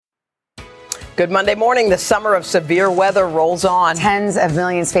Good Monday morning. The summer of severe weather rolls on. Tens of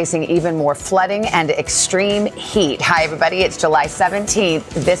millions facing even more flooding and extreme heat. Hi, everybody. It's July 17th.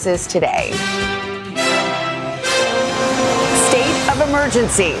 This is Today. State of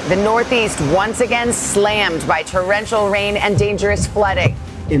emergency. The Northeast once again slammed by torrential rain and dangerous flooding.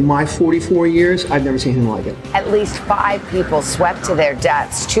 In my 44 years, I've never seen anything like it. At least 5 people swept to their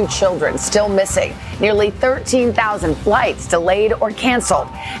deaths, 2 children still missing, nearly 13,000 flights delayed or canceled.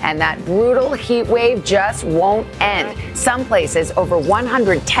 And that brutal heat wave just won't end. Some places over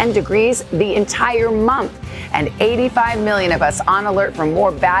 110 degrees the entire month. And 85 million of us on alert for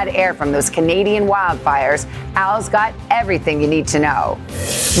more bad air from those Canadian wildfires. Al's got everything you need to know.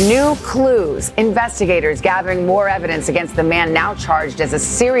 New clues. Investigators gathering more evidence against the man now charged as a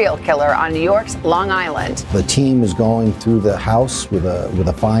serial killer on New York's Long Island. The team is going through the house with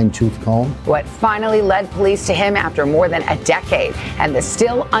a fine-tooth comb. What finally led police to him after more than a decade and the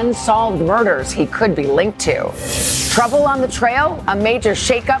still unsolved murders he could be linked to. Trouble on the trail? A major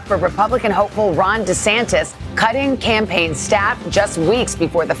shakeup for Republican hopeful Ron DeSantis, cutting campaign staff just weeks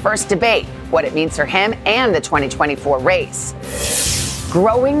before the first debate, what it means for him and the 2024 race.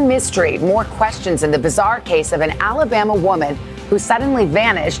 Growing mystery, more questions in the bizarre case of an Alabama woman who suddenly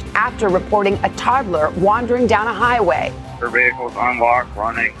vanished after reporting a toddler wandering down a highway. Her vehicle was unlocked,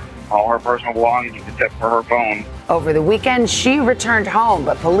 running, all her personal belongings except for her phone. Over the weekend, she returned home,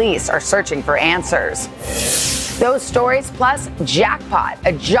 but police are searching for answers. Those stories plus jackpot,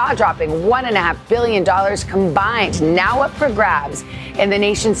 a jaw-dropping $1.5 billion combined, now up for grabs in the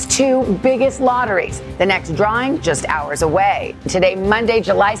nation's 2 biggest lotteries. The next drawing just hours away. Today, Monday,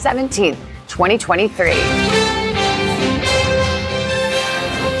 July 17th, 2023.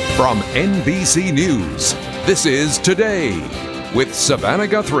 From NBC News, this is Today with Savannah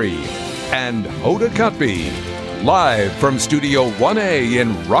Guthrie and Hoda Kotb, live from Studio 1A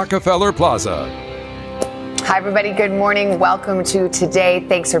in Rockefeller Plaza. Hi, everybody. Good morning. Welcome to Today.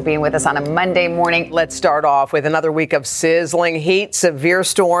 Thanks for being with us on a Monday morning. Let's start off with another week of sizzling heat, severe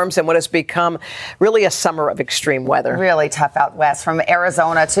storms, and what has become really a summer of extreme weather. Really tough out west. From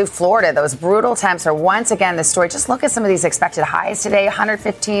Arizona to Florida, those brutal temps are once again the story. Just look at some of these expected highs today.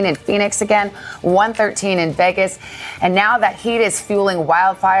 115 in Phoenix again, 113 in Vegas. And now that heat is fueling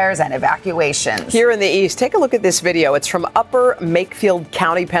wildfires and evacuations. Here in the east, take a look at this video. It's from Upper Makefield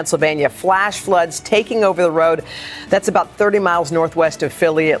County, Pennsylvania. Flash floods taking over the road. That's about 30 miles northwest of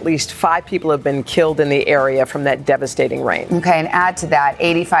Philly. At least 5 people have been killed in the area from that devastating rain. Okay, and add to that,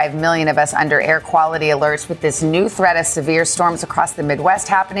 85 million of us under air quality alerts with this new threat of severe storms across the Midwest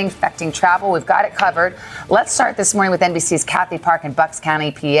happening, affecting travel. We've got it covered. Let's start this morning with NBC's Kathy Park in Bucks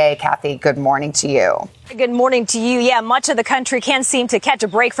County, PA. Kathy, good morning to you. Good morning to you. Yeah, much of the country can't seem to catch a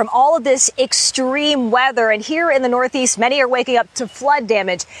break from all of this extreme weather. And here in the Northeast, many are waking up to flood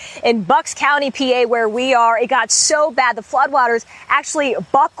damage. In Bucks County, PA, where we are, it got so bad the floodwaters actually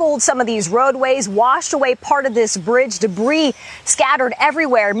buckled some of these roadways, washed away part of this bridge, debris scattered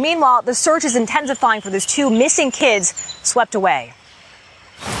everywhere. Meanwhile, the search is intensifying for those 2 missing kids swept away.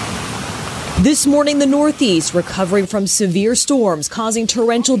 This morning, the Northeast recovering from severe storms causing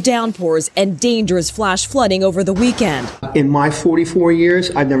torrential downpours and dangerous flash flooding over the weekend. In my 44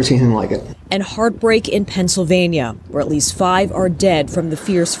 years, I've never seen anything like it. And heartbreak in Pennsylvania, where at least 5 are dead from the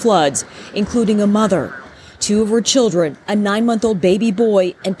fierce floods, including a mother. 2 of her children, a 9-month-old baby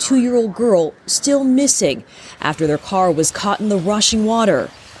boy and 2-year-old girl, still missing after their car was caught in the rushing water.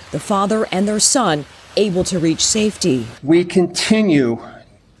 The father and their son able to reach safety. We continue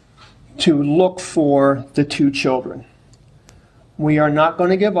to look for the 2 children. We are not going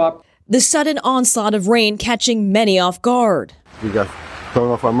to give up. The sudden onslaught of rain catching many off guard. We got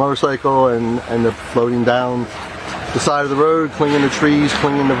thrown off our motorcycle and ended up floating down the side of the road, clinging to trees,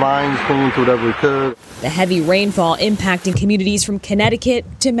 clinging to vines, clinging to whatever we could. The heavy rainfall impacting communities from Connecticut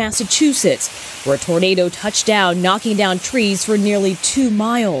to Massachusetts, where a tornado touched down, knocking down trees for nearly 2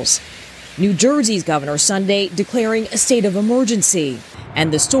 miles. New Jersey's Governor Sunday declaring a state of emergency.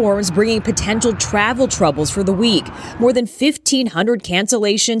 And the storms bringing potential travel troubles for the week. More than 1,500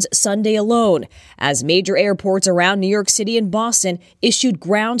 cancellations Sunday alone, as major airports around New York City and Boston issued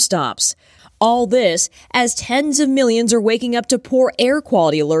ground stops. All this as tens of millions are waking up to poor air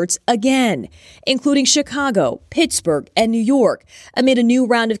quality alerts again, including Chicago, Pittsburgh, and New York, amid a new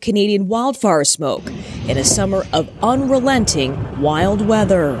round of Canadian wildfire smoke in a summer of unrelenting wild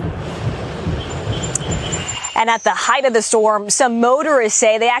weather. And at the height of the storm, some motorists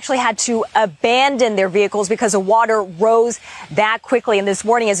say they actually had to abandon their vehicles because the water rose that quickly. And this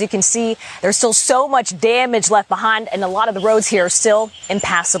morning, as you can see, there's still so much damage left behind, and a lot of the roads here are still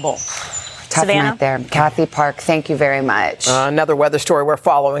impassable. Tough Savannah? night there. Kathy Park, thank you very much. Another weather story we're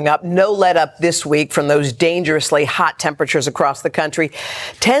following up. No let up this week from those dangerously hot temperatures across the country.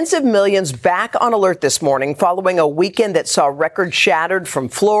 Tens of millions back on alert this morning following a weekend that saw records shattered from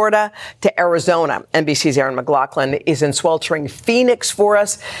Florida to Arizona. NBC's Aaron McLaughlin is in sweltering Phoenix for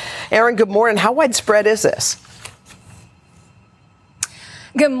us. Aaron, good morning. How widespread is this?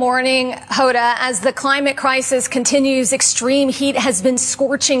 Good morning, Hoda. As the climate crisis continues, extreme heat has been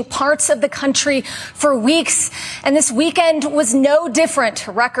scorching parts of the country for weeks. And this weekend was no different.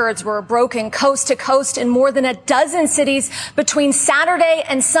 Records were broken coast to coast in more than a dozen cities between Saturday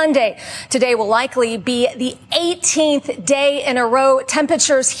and Sunday. Today will likely be the 18th day in a row.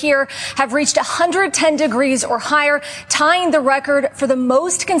 Temperatures here have reached 110 degrees or higher, tying the record for the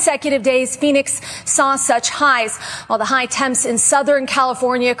most consecutive days Phoenix saw such highs. While the high temps in Southern California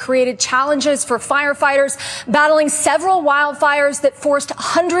created challenges for firefighters battling several wildfires that forced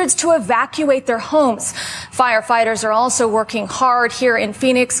hundreds to evacuate their homes. Firefighters are also working hard here in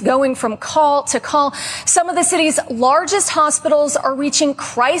Phoenix, going from call to call. Some of the city's largest hospitals are reaching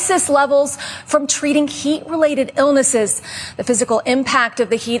crisis levels from treating heat-related illnesses. The physical impact of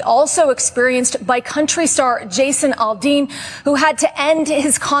the heat also experienced by country star Jason Aldean, who had to end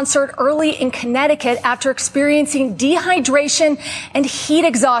his concert early in Connecticut after experiencing dehydration and heat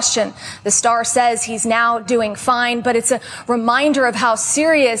exhaustion. The star says he's now doing fine, but it's a reminder of how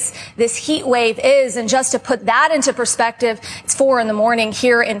serious this heat wave is. And just to put that into perspective, it's 4 a.m.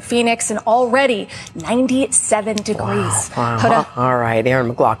 here in Phoenix and already 97 degrees. Wow. All right. Aaron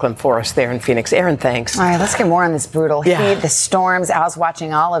McLaughlin for us there in Phoenix. Aaron, thanks. All right, let's get more on this brutal heat, the storms. I was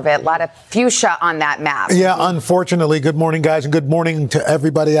watching all of it. A lot of fuchsia on that map. Yeah, unfortunately. Good morning, guys, and good morning to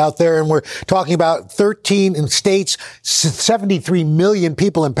everybody out there. And we're talking about 13 states, 73 million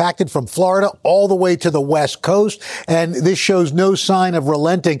people impacted from Florida all the way to the West Coast. And this shows no sign of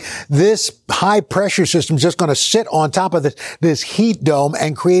relenting. This high pressure system is just going to sit on top of this heat dome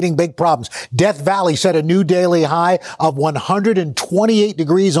and creating big problems. Death Valley set a new daily high of 128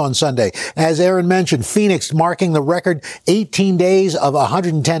 degrees on Sunday. As Aaron mentioned, Phoenix marking the record 18 days of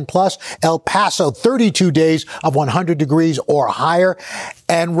 110 plus. El Paso, 32 days of 100 degrees or higher.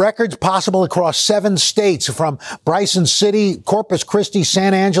 And records possible across 7 states from Bryson City, Corpus Christi,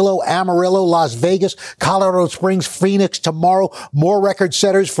 San Angelo, Amarillo, Las Vegas, Colorado Springs, Phoenix tomorrow. More record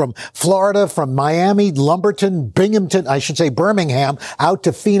setters from Florida, from Miami, Lumberton, Birmingham, out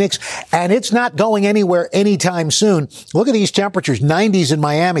to Phoenix. And it's not going anywhere anytime soon. Look at these temperatures. 90s in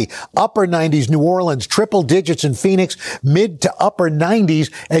Miami, upper 90s, New Orleans, triple digits in Phoenix, mid to upper 90s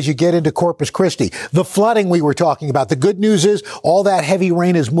as you get into Corpus Christi. The flooding we were talking about. The good news is all that heavy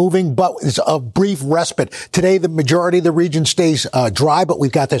rain is moving, but it's a brief respite. Today, the majority of the region stays dry, but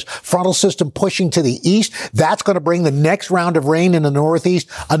we've got this frontal system pushing to the east. That's going to bring the next round of rain in the northeast,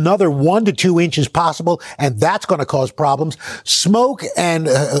 another 1 to 2 inches possible, and that's going to cause problems. Smoke, and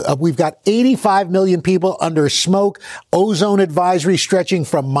we've got 85 million people under smoke. Ozone advisory stretching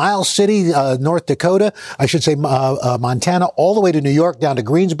from Miles City, North Dakota, Montana, all the way to New York, down to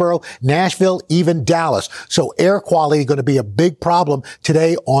Greensboro, Nashville, even Dallas. So air quality going to be a big problem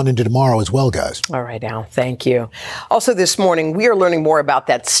today on into tomorrow as well, guys. All right, Al. Thank you. Also this morning, we are learning more about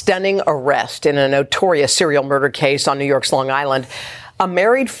that stunning arrest in a notorious serial murder case on New York's Long Island. A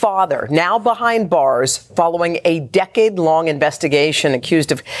married father now behind bars following a decade-long investigation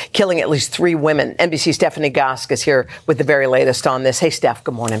accused of killing at least 3 women. NBC's Stephanie Gosk is here with the very latest on this. Hey, Steph,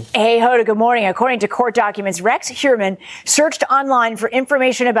 good morning. Hey, Hoda, good morning. According to court documents, Rex Heuermann searched online for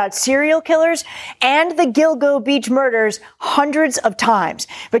information about serial killers and the Gilgo Beach murders hundreds of times.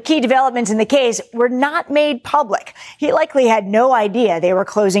 But key developments in the case were not made public. He likely had no idea they were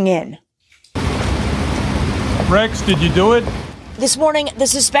closing in. Rex, did you do it? This morning, the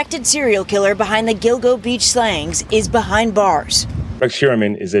suspected serial killer behind the Gilgo Beach slayings is behind bars. Rex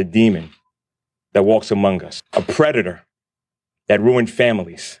Heuermann is a demon that walks among us, a predator that ruined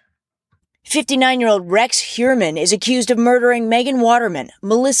families. 59-year-old Rex Heuermann is accused of murdering Megan Waterman,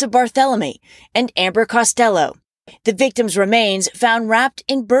 Melissa Barthelemy, and Amber Costello. The victim's remains found wrapped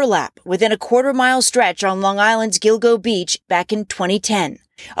in burlap within a quarter-mile stretch on Long Island's Gilgo Beach back in 2010.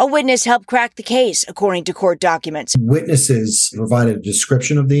 A witness helped crack the case, according to court documents. Witnesses provided a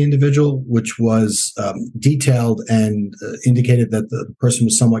description of the individual, which was detailed and indicated that the person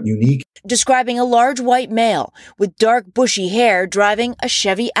was somewhat unique. Describing a large white male with dark bushy hair driving a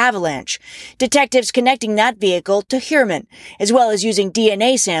Chevy Avalanche. Detectives connecting that vehicle to Heuermann, as well as using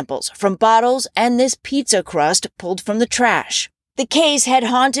DNA samples from bottles and this pizza crust pulled from the trash. The case had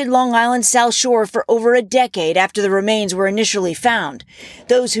haunted Long Island's South Shore for over a decade after the remains were initially found.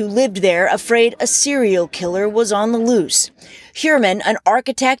 Those who lived there afraid a serial killer was on the loose. Heuermann, an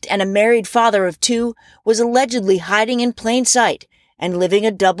architect and a married father of two, was allegedly hiding in plain sight and living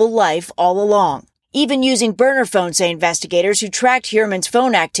a double life all along. Even using burner phones, say investigators who tracked Heuermann's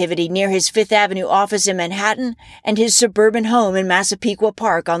phone activity near his Fifth Avenue office in Manhattan and his suburban home in Massapequa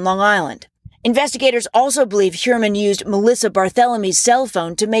Park on Long Island. Investigators also believe Heuermann used Melissa Barthelemy's cell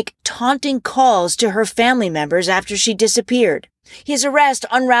phone to make taunting calls to her family members after she disappeared. His arrest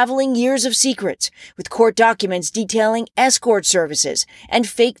unraveling years of secrets, with court documents detailing escort services and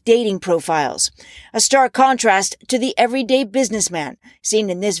fake dating profiles. A stark contrast to the everyday businessman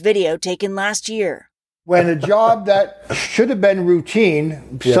seen in this video taken last year. When a job that should have been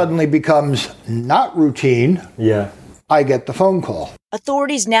routine suddenly becomes not routine, I get the phone call.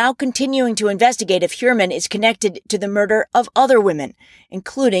 Authorities now continuing to investigate if Heuermann is connected to the murder of other women,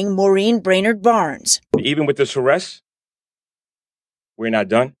 including Maureen Brainerd Barnes. Even with this arrest, we're not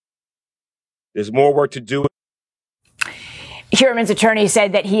done. There's more work to do. Heuermann's attorney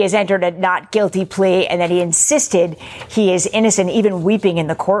said that he has entered a not guilty plea and that he insisted he is innocent, even weeping in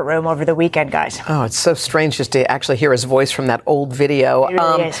the courtroom over the weekend, guys. Oh, it's so strange just to actually hear his voice from that old video. It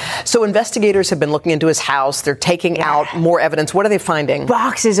really is. So investigators have been looking into his house. They're taking out more evidence. What are they finding?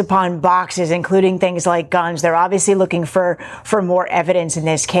 Boxes upon boxes, including things like guns. They're obviously looking for more evidence in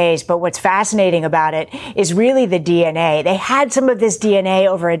this case. But what's fascinating about it is really the DNA. They had some of this DNA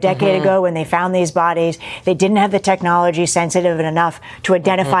over a decade ago when they found these bodies. They didn't have the technology sensitive enough to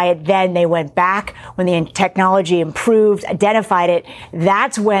identify it then. They went back when the technology improved, identified it.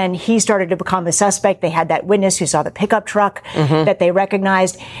 That's when he started to become a suspect. They had that witness who saw the pickup truck that they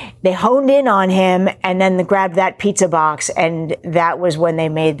recognized. They honed in on him and then grabbed that pizza box, and that was when they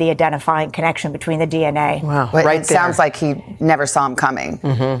made the identifying connection between the DNA. Wow, but it sounds like he never saw him coming.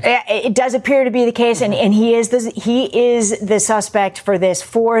 It does appear to be the case, and he is the suspect for this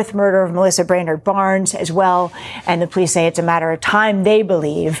fourth murder of Melissa Brainerd Barnes as well. And the police say it's a matter of time, they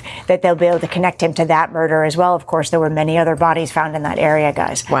believe, that they'll be able to connect him to that murder as well. Of course, there were many other bodies found in that area,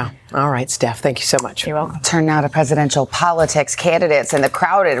 guys. Wow. All right, Steph, thank you so much. You're welcome. Turn now to presidential politics. Candidates in the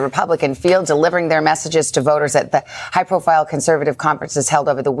crowded Republican field delivering their messages to voters at the high-profile conservative conferences held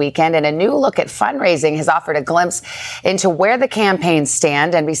over the weekend. And a new look at fundraising has offered a glimpse into where the campaigns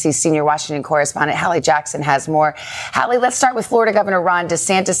stand. NBC's senior Washington correspondent Hallie Jackson has more. Hallie, let's start with Florida Governor Ron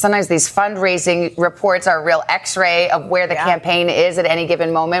DeSantis. Sometimes these fundraising reports are a real X-ray of where the campaign is at any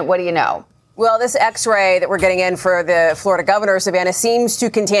given moment. What do you know? Well, this X-ray that we're getting in for the Florida governor, Savannah, seems to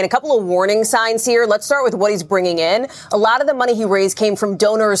contain a couple of warning signs here. Let's start with what he's bringing in. A lot of the money he raised came from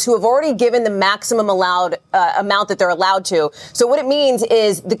donors who have already given the maximum allowed amount that they're allowed to. So what it means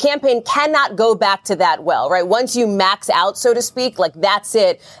is the campaign cannot go back to that well, right? Once you max out, so to speak, like that's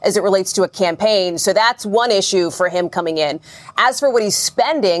it as it relates to a campaign. So that's one issue for him coming in. As for what he's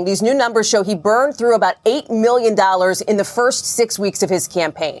spending, these new numbers show he burned through about $8 million in the first 6 weeks of his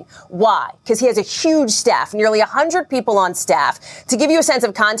campaign. Why? Because he has a huge staff, nearly 100 people on staff. To give you a sense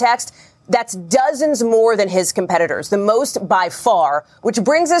of context, that's dozens more than his competitors, the most by far, which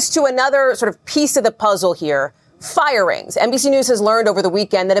brings us to another sort of piece of the puzzle here. Firings. NBC News has learned over the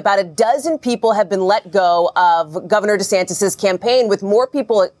weekend that about a dozen people have been let go of Governor DeSantis' campaign, with more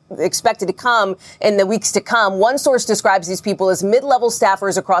people expected to come in the weeks to come. One source describes these people as mid-level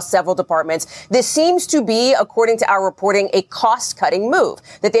staffers across several departments. This seems to be, according to our reporting, a cost-cutting move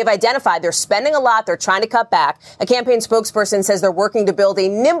that they've identified. They're spending a lot. They're trying to cut back. A campaign spokesperson says they're working to build a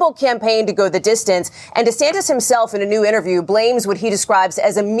nimble campaign to go the distance. And DeSantis himself, in a new interview, blames what he describes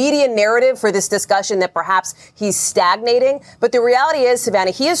as a media narrative for this discussion that perhaps he's stagnating. But the reality is,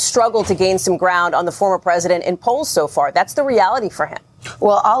 Savannah, he has struggled to gain some ground on the former president in polls so far. That's the reality for him.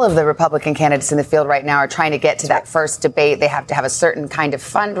 Well, all of the Republican candidates in the field right now are trying to get to that first debate. They have to have a certain kind of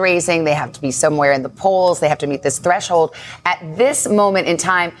fundraising. They have to be somewhere in the polls. They have to meet this threshold. At this moment in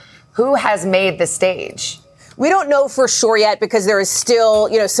time, who has made the stage? We don't know for sure yet because there is still,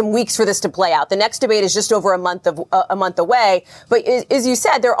 some weeks for this to play out. The next debate is just over a month away. But as you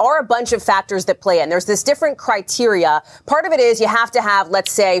said, there are a bunch of factors that play in. There's this different criteria. Part of it is you have to have,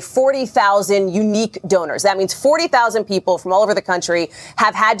 let's say, 40,000 unique donors. That means 40,000 people from all over the country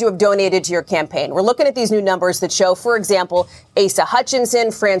have had to have donated to your campaign. We're looking at these new numbers that show, for example, Asa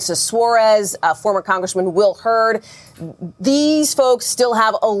Hutchinson, Francis Suarez, former Congressman Will Hurd. These folks still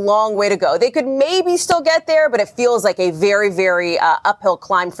have a long way to go. They could maybe still get there there, but it feels like a very, very uphill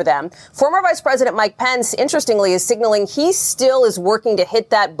climb for them. Former Vice President Mike Pence, interestingly, is signaling he still is working to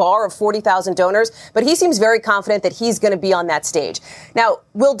hit that bar of 40,000 donors, but he seems very confident that he's going to be on that stage. Now,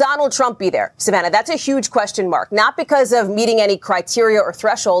 will Donald Trump be there, Savannah? That's a huge question mark. Not because of meeting any criteria or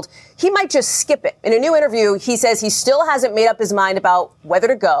threshold. He might just skip it. In a new interview, he says he still hasn't made up his mind about whether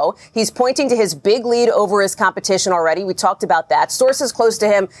to go. He's pointing to his big lead over his competition already. We talked about that. Sources close to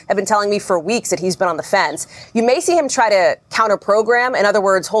him have been telling me for weeks that he's been on the fence. You may see him try to counter-program. In other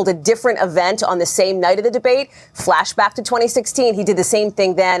words, hold a different event on the same night of the debate. Flashback to 2016. He did the same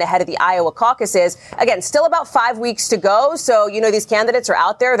thing then ahead of the Iowa caucuses. Again, still about 5 weeks to go. So, these candidates are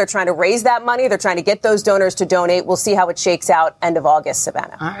out there. They're trying to raise that money. They're trying to get those donors to donate. We'll see how it shakes out end of August,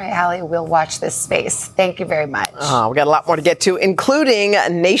 Savannah. All right, Hallie, we'll watch this space. Thank you very much. We got a lot more to get to, including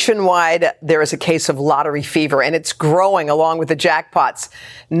nationwide. There is a case of lottery fever, and it's growing along with the jackpots.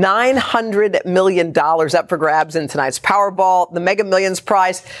 $900 million up for grabs in tonight's Powerball. The Mega Millions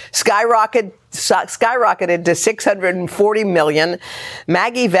prize skyrocketed to $640 million.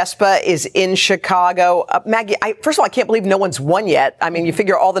 Maggie Vespa is in Chicago. Maggie, first of all, I can't believe no one's won yet. I mean, you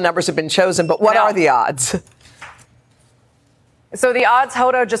figure all the numbers have been chosen, but what are the odds? So the odds,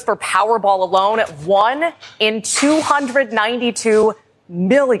 Hoda, just for Powerball alone, 1 in 292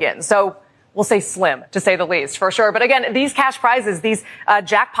 million. So we'll say slim, to say the least, for sure. But again, these cash prizes, these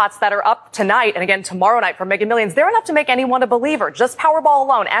jackpots that are up tonight and again tomorrow night for Mega Millions, they're enough to make anyone a believer. Just Powerball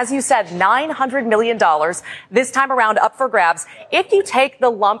alone, as you said, $900 million this time around up for grabs. If you take the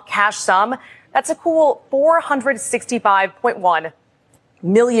lump cash sum, that's a cool $465.1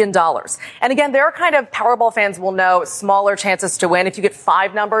 million. And again, there are kind of Powerball fans will know smaller chances to win. If you get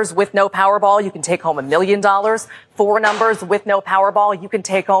 5 numbers with no Powerball, you can take home $1 million. 4 numbers with no Powerball, you can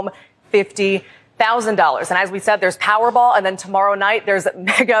take home $50,000. And as we said, there's Powerball, and then tomorrow night there's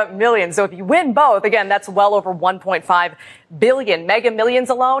Mega Millions. So if you win both, again, that's well over $1.5 billion. Mega Millions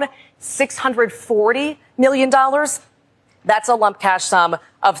alone, $640 million. That's a lump cash sum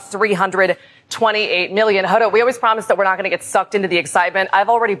of $328 million. Hoda, we always promise that we're not going to get sucked into the excitement. I've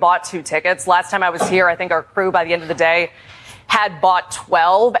already bought 2 tickets. Last time I was here, I think our crew by the end of the day had bought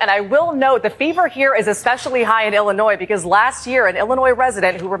 12. And I will note the fever here is especially high in Illinois because last year an Illinois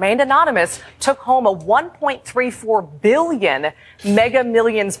resident who remained anonymous took home a $1.34 billion Mega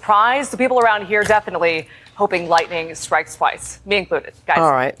Millions prize. So people around here definitely hoping lightning strikes twice, me included, guys.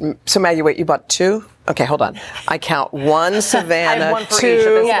 All right. So Maggie, wait, you bought 2? Okay, hold on. I count 1, Savannah, I have 1 for 2, each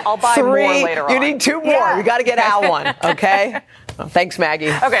of this. I'll buy 3. more later on. You need 2 more. Yeah. You got to get Al one, okay? Well, thanks, Maggie.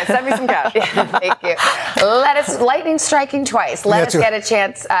 Okay, send me some cash. Thank you. Lightning striking twice. Let us get a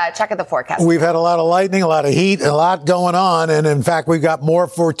chance. Check out the forecast. We've had a lot of lightning, a lot of heat, a lot going on. And in fact, we've got more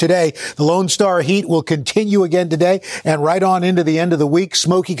for today. The Lone Star heat will continue again today and right on into the end of the week.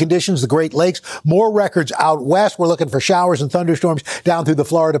 Smoky conditions, the Great Lakes, more records out west. We're looking for showers and thunderstorms down through the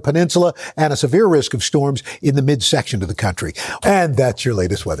Florida Peninsula and a severe risk of storms in the midsection of the country. And that's your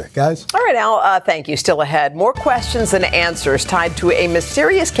latest weather, guys. All right, Al, thank you. Still ahead. More questions than answers tied to a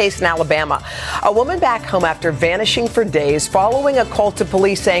mysterious case in Alabama. A woman back home after vanishing for days following a call to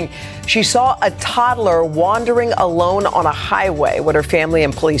police saying she saw a toddler wandering alone on a highway. What her family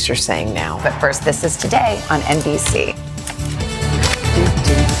and police are saying now. But first, this is Today on NBC.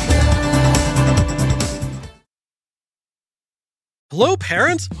 Hello,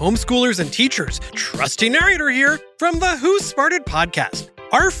 parents, homeschoolers, and teachers. Trusty narrator here from the Who Smarted podcast.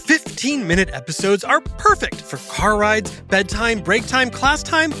 Our 15-minute episodes are perfect for car rides, bedtime, break time, class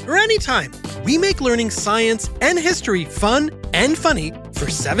time, or anytime. We make learning science and history fun and funny for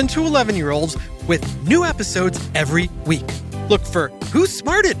 7 to 11-year-olds with new episodes every week. Look for Who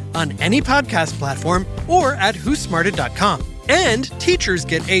Smarted on any podcast platform or at whosmarted.com. And teachers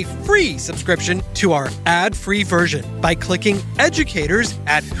get a free subscription to our ad-free version by clicking educators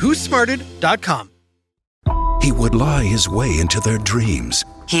at whosmarted.com. He would lie his way into their dreams.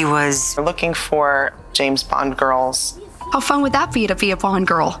 He was looking for James Bond girls. How fun would that be to be a Bond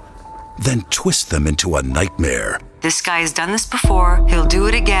girl? Then twist them into a nightmare. This guy has done this before. He'll do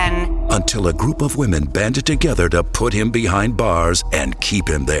it again. Until a group of women banded together to put him behind bars and keep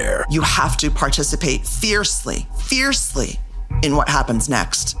him there. You have to participate fiercely in what happens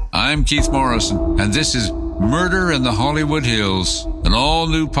next. I'm Keith Morrison, and this is Murder in the Hollywood Hills, an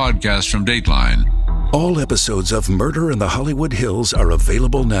all-new podcast from Dateline. All episodes of Murder in the Hollywood Hills are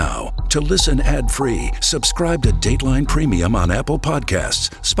available now. To listen ad-free, subscribe to Dateline Premium on Apple Podcasts,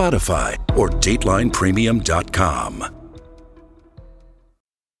 Spotify, or DatelinePremium.com.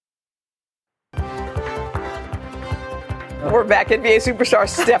 We're back. NBA superstar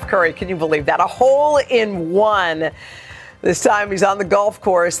Steph Curry. Can you believe that? A hole in one This time he's on the golf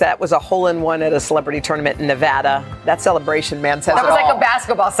course. That was a hole-in-one at a celebrity tournament in Nevada. That celebration, man, says that was it like all. a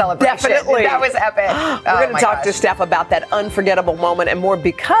basketball celebration. Definitely. That was epic. We're going to talk to Steph about that unforgettable moment and more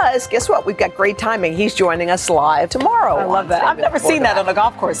because, guess what? We've got great timing. He's joining us live tomorrow. I love that. I've never seen that on a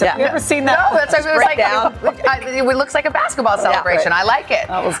golf course. Have you ever seen that? No, that's what it looks like a basketball celebration. I like it.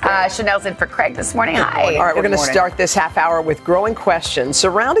 That was great. Chanel's in for Craig this morning. Hi. All right, we're going to start this half hour with growing questions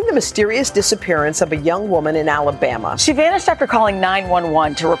surrounding the mysterious disappearance of a young woman in Alabama. She vanished after calling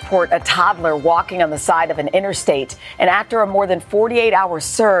 911 to report a toddler walking on the side of an interstate. And after a more than 48-hour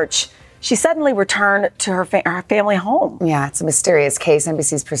search, she suddenly returned to her family home. Yeah, it's a mysterious case.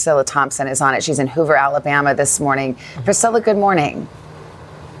 NBC's Priscilla Thompson is on it. She's in Hoover, Alabama this morning. Priscilla, good morning.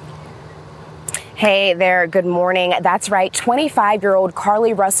 Hey there, good morning. That's right, 25-year-old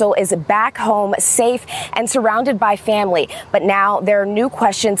Carly Russell is back home safe and surrounded by family. But now there are new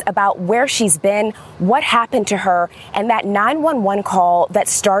questions about where she's been, what happened to her, and that 911 call that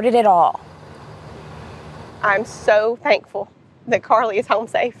started it all. I'm so thankful that Carly is home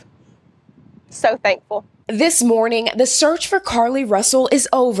safe. So thankful. This morning, the search for Carly Russell is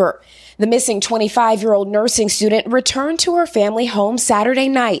over. The missing 25-year-old nursing student returned to her family home Saturday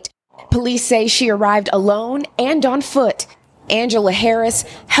night. Police say she arrived alone and on foot. Angela Harris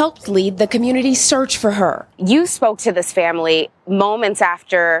helped lead the community search for her. You spoke to this family moments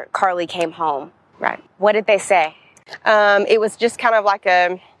after Carly came home. Right. What did they say? It was just kind of like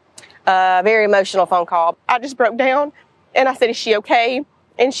a very emotional phone call. I just broke down and I said, is she okay?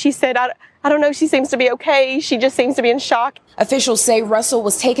 And she said, I don't know, she seems to be okay. She just seems to be in shock. Officials say Russell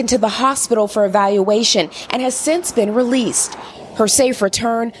was taken to the hospital for evaluation and has since been released. Her safe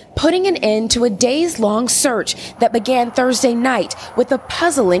return putting an end to a days-long search that began Thursday night with a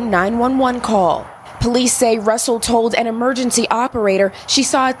puzzling 911 call. Police say Russell told an emergency operator she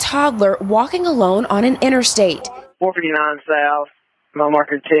saw a toddler walking alone on an interstate. 459 South, mile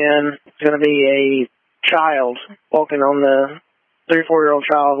marker 10. It's going to be a child walking on the 3-4-year-old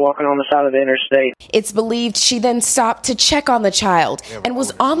child walking on the side of the interstate. It's believed she then stopped to check on the child and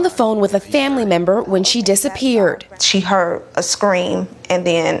was on the phone with a family member when she disappeared. She heard a scream and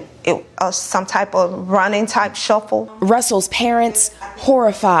then some type of running type shuffle. Russell's parents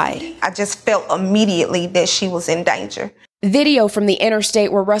horrified. I just felt immediately that she was in danger. Video from the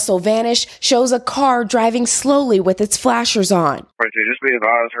interstate where Russell vanished shows a car driving slowly with its flashers on. Just be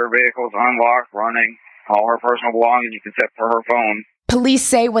advised, her vehicle is unlocked, running. All her personal belongings except for her phone. Police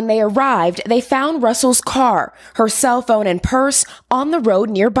say when they arrived, they found Russell's car, her cell phone and purse on the road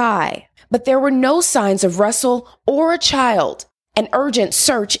nearby. But there were no signs of Russell or a child. An urgent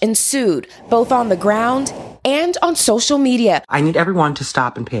search ensued, both on the ground and on social media. I need everyone to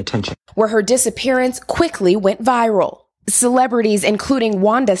stop and pay attention. Where her disappearance quickly went viral. Celebrities including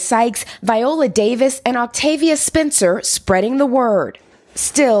Wanda Sykes, Viola Davis, and Octavia Spencer spreading the word.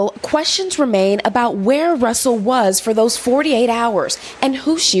 Still, questions remain about where Russell was for those 48 hours and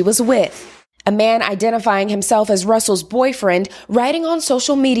who she was with. A man identifying himself as Russell's boyfriend writing on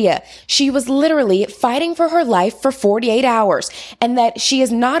social media she was literally fighting for her life for 48 hours and that she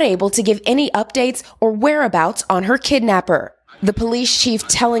is not able to give any updates or whereabouts on her kidnapper. The police chief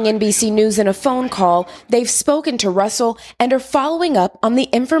telling NBC News in a phone call they've spoken to Russell and are following up on the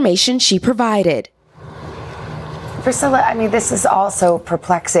information she provided. Priscilla, I mean, this is also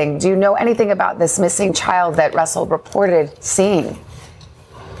perplexing. Do you know anything about this missing child that Russell reported seeing?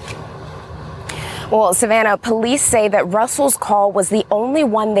 Well, Savannah, police say that Russell's call was the only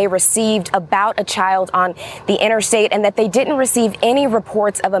one they received about a child on the interstate and that they didn't receive any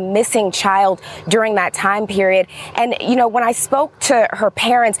reports of a missing child during that time period. And, you know, when I spoke to her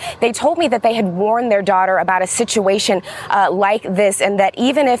parents, they told me that they had warned their daughter about a situation like this and that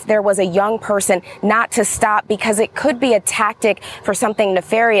even if there was a young person, not to stop because it could be a tactic for something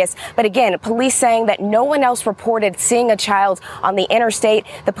nefarious. But again, police saying that no one else reported seeing a child on the interstate.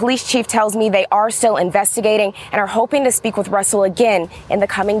 The police chief tells me they are still investigating and are hoping to speak with Russell again in the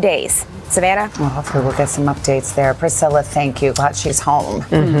coming days. Savannah? Well, hopefully we'll get some updates there. Priscilla, thank you. Glad she's home.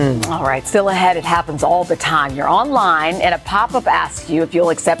 Mm-hmm. All right, still ahead. It happens all the time. You're online and a pop-up asks you if you'll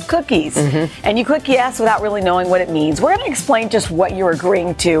accept cookies. And you click yes without really knowing what it means. We're going to explain just what you're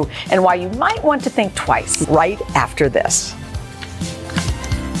agreeing to and why you might want to think twice. Right after this.